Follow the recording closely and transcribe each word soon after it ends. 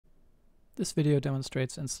This video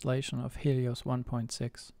demonstrates installation of Helios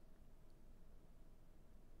 1.6.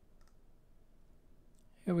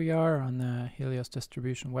 Here we are on the Helios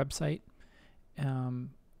distribution website.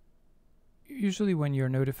 Usually when you're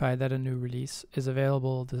notified that a new release is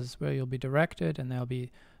available, this is where you'll be directed, and there'll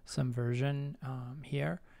be some version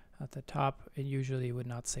here at the top. It usually would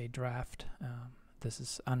not say draft. This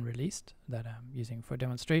is unreleased that I'm using for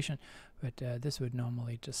demonstration, but this would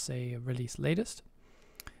normally just say release latest.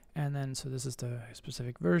 And then, so this is the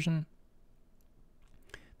specific version.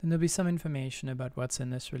 Then there'll be some information about what's in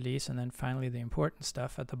this release, and then finally the important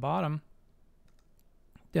stuff at the bottom.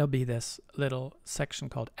 There'll be this little section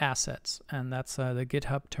called assets, and that's the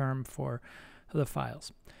GitHub term for the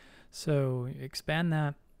files. So you expand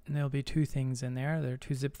that, and there'll be two things in there. There are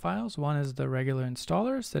two zip files. One is the regular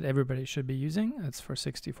installers that everybody should be using. That's for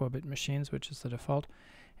 64-bit machines, which is the default.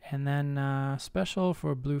 And then special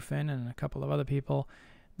for Bluefin and a couple of other people,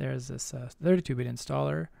 there's this 32-bit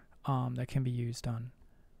installer that can be used on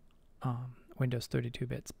Windows 32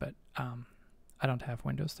 bits, but I don't have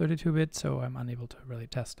Windows 32-bit, so I'm unable to really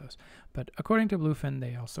test those. But according to Bluefin,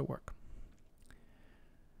 they also work.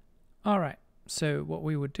 All right, so what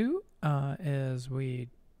we would do is we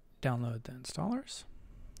download the installers.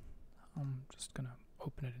 I'm just going to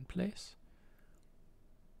open it in place.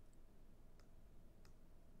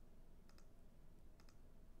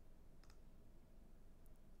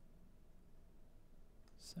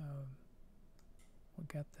 So we'll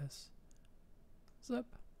get this zip.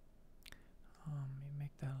 Let me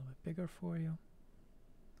make that a little bit bigger for you.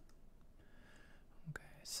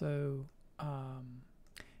 Okay, so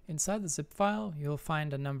inside the zip file, you'll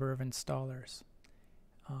find a number of installers.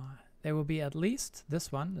 There will be at least this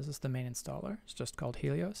one. This is the main installer. It's just called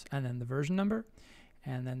Helios, and then the version number.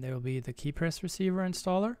 And then there will be the key press receiver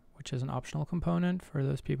installer, which is an optional component for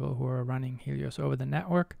those people who are running Helios over the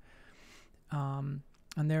network.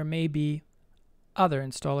 And there may be other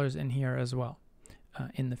installers in here as well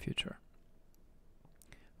in the future.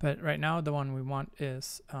 But right now, the one we want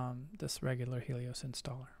is this regular Helios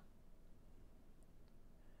installer.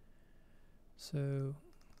 So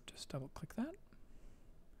just double click that.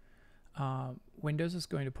 Windows is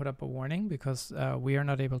going to put up a warning because we are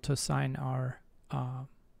not able to assign our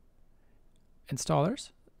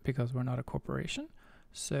installers because we're not a corporation.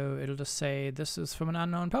 So it'll just say this is from an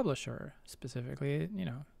unknown publisher, specifically, you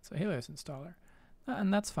know, it's a Helios installer.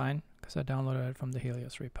 And that's fine because I downloaded it from the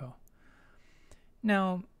Helios repo.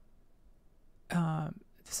 Now,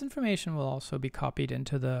 this information will also be copied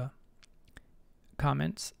into the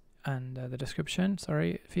comments and the description,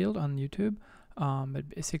 field on YouTube. But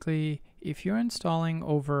basically, if you're installing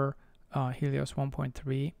over Helios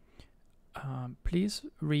 1.3, please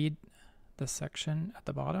read the section at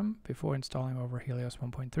the bottom before installing over Helios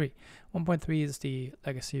 1.3. 1.3 is the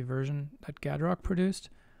legacy version that Gadrock produced,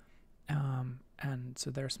 and so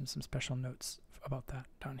there are some special notes about that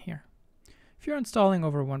down here. If you're installing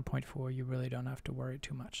over 1.4, you really don't have to worry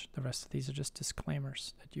too much. The rest of these are just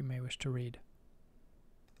disclaimers that you may wish to read.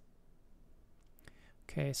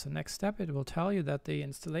 Okay, so next step, it will tell you that the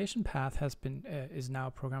installation path has been is now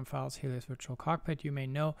Program Files Helios Virtual Cockpit. You may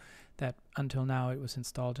know that until now it was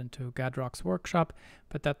installed into Gadrock's workshop,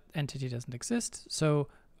 but that entity doesn't exist. So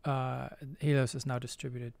Helios is now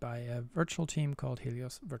distributed by a virtual team called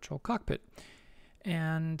Helios Virtual Cockpit.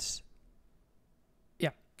 And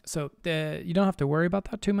yeah, so you don't have to worry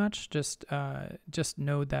about that too much. Just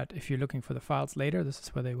know that if you're looking for the files later, this is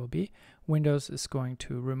where they will be. Windows is going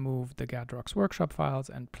to remove the Gadrock's workshop files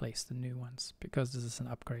and place the new ones because this is an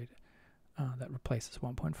upgrade that replaces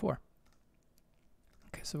 1.4.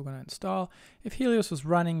 Okay, so we're going to install. If Helios was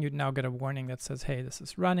running, you'd now get a warning that says, hey, this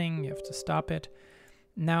is running. You have to stop it.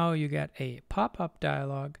 Now you get a pop-up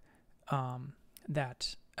dialog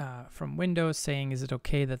from Windows saying, is it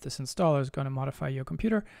okay that this installer is going to modify your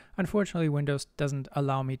computer? Unfortunately, Windows doesn't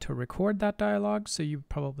allow me to record that dialog, so you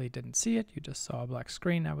probably didn't see it. You just saw a black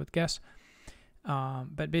screen, I would guess.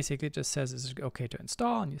 But basically it just says, is it okay to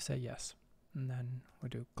install? And you say yes. And then we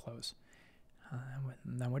do close.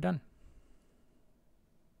 And then we're done.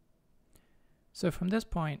 So from this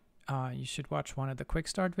point, you should watch one of the quick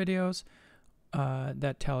start videos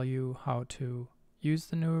that tell you how to use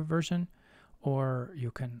the newer version. Or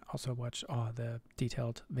you can also watch the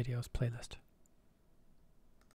detailed videos playlist.